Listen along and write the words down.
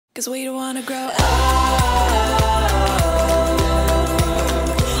'cause we don't wanna grow up.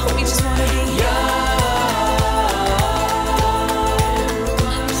 We just wanna be young.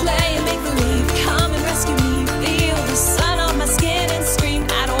 Play and make believe, come and rescue me. Feel the sun on my skin and scream,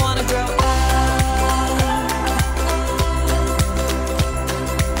 I don't wanna grow up.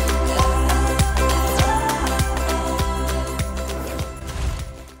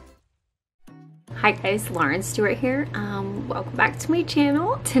 Hi guys, Lauren Stewart here. Welcome back to my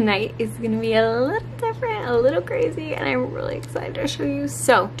channel. Tonight is gonna be a little different, a little crazy, and I'm really excited to show you.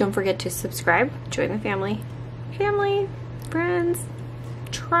 So don't forget to subscribe, join the family, friends,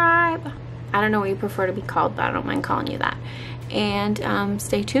 tribe. I don't know what you prefer to be called, but I don't mind calling you that. And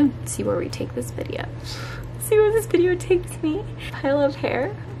stay tuned, see where we take this video. See where this video takes me. Pile of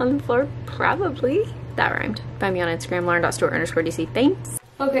hair on the floor, probably. That rhymed. Find me on Instagram, Lauren.Stewart_DC. Thanks.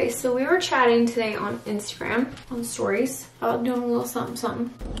 Okay, so we were chatting today on Instagram, on stories, about doing a little something, something.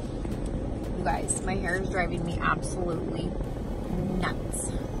 You guys, my hair is driving me absolutely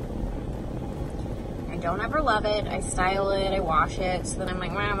nuts. I don't ever love it. I style it, I wash it, so then I'm like,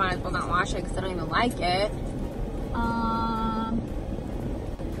 well, I might as well not wash it because I don't even like it.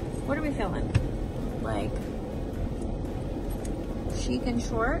 What are we feeling? Like, chic and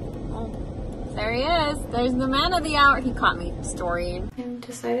short? Oh. There he is. There's the man of the hour. He caught me storying. And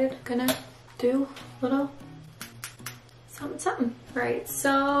decided gonna do a little something. Right,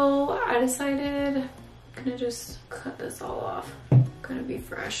 so I decided I'm gonna just cut this all off. Gonna be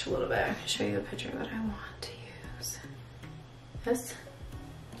fresh a little bit. I'll show you the picture that I want to use. This.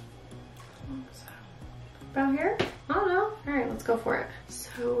 About here? I don't know. All right, let's go for it.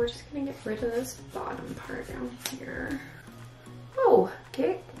 So we're just gonna get rid of this bottom part down here. Oh,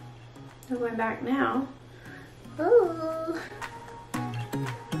 okay. Going back now. Ooh.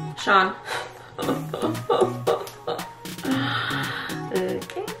 Sean.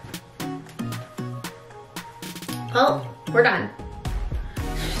 Okay. Well, we're done.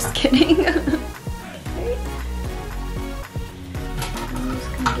 Just kidding. Okay. I'm just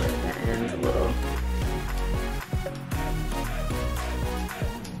gonna give the ends a little.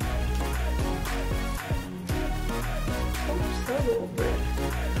 Oops, a little bit.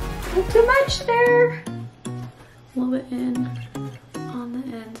 Too much there. A little bit in on the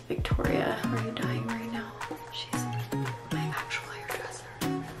ends. Victoria, are you dying right now? She's my actual hairdresser.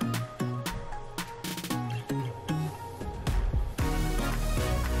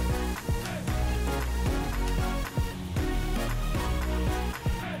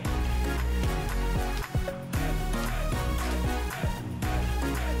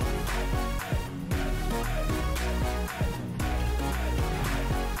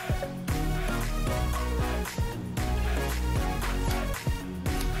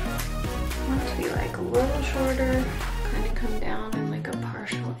 To be like a little shorter, kind of come down in like a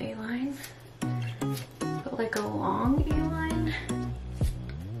partial A-line, but like a long A-line.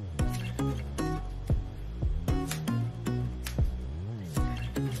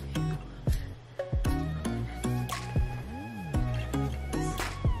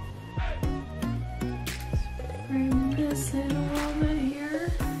 Bring this in a little bit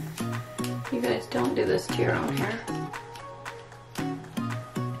here. You guys don't do this to your own hair.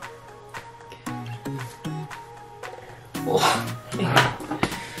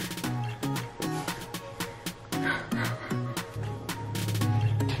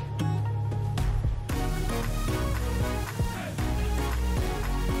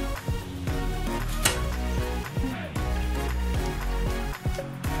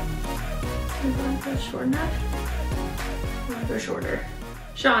 You want to go short enough? I want to go shorter.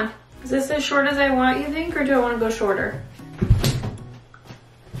 Sean, is this as short as I want, you think, or do I want to go shorter?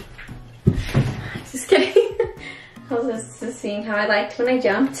 Just kidding. I was just seeing how I liked when I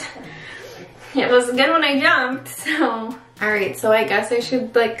jumped. It was good when I jumped, so. All right, so I guess I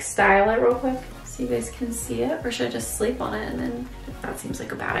should like style it real quick so you guys can see it, or should I just sleep on it and then, that seems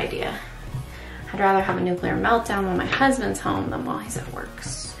like a bad idea. I'd rather have a nuclear meltdown when my husband's home than while he's at work,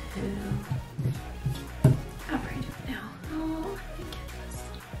 so. How do I do it now? Oh, let me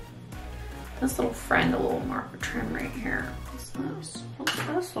get this little friend a little more trim right here.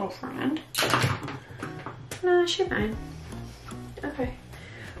 This little friend. No, she's fine. Okay.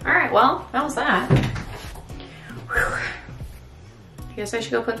 All right, well, that was that. Whew. I guess I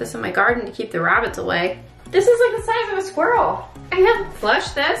should go put this in my garden to keep the rabbits away. This is like the size of a squirrel. I haven't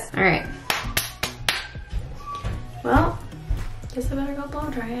flushed this. All right. Well, guess I better go blow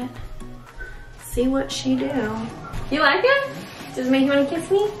dry it. See what she do. You like it? Does it make you want to kiss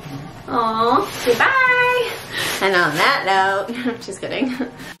me? Aw, say bye. And on that note, I'm just kidding.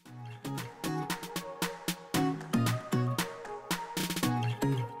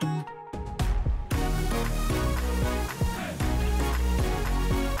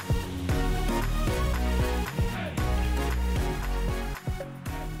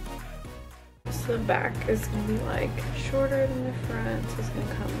 back is gonna be like shorter than the front, so it's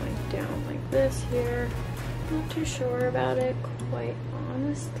gonna come like down like this here. Not too sure about it, quite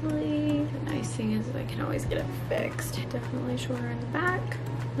honestly. The nice thing is I can always get it fixed. Definitely shorter in the back,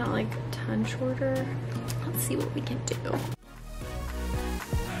 not like a ton shorter. Let's see what we can do.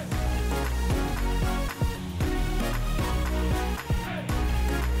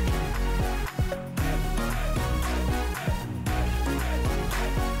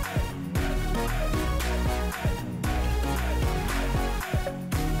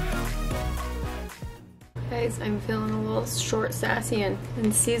 Guys, I'm feeling a little short, sassy, and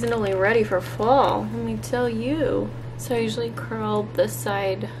seasonally ready for fall, let me tell you. So I usually curl this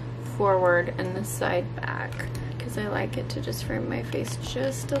side forward and this side back because I like it to just frame my face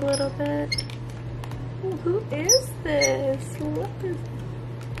just a little bit. Ooh, who is this? What is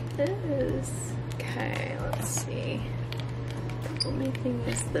this? Okay, let's see. The only thing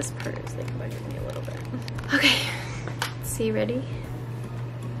is this part is like bugging me a little bit. Okay, see, ready?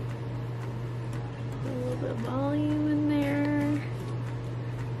 The volume in there.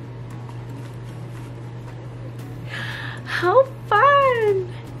 How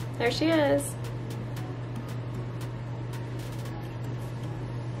fun! There she is.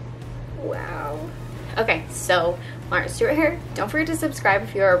 Wow. Okay, so Lauren Stewart here. Don't forget to subscribe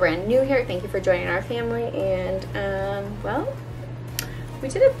if you are brand new here. Thank you for joining our family. And well, we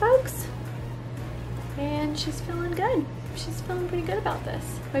did it, folks. And she's feeling good. She's feeling pretty good about this.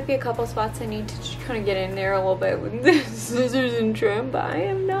 Might be a couple spots I need to just kind of get in there a little bit with the scissors and trim, but I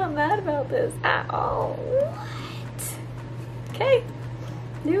am not mad about this at all. What? Okay,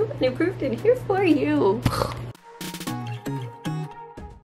 new and improved and here for you.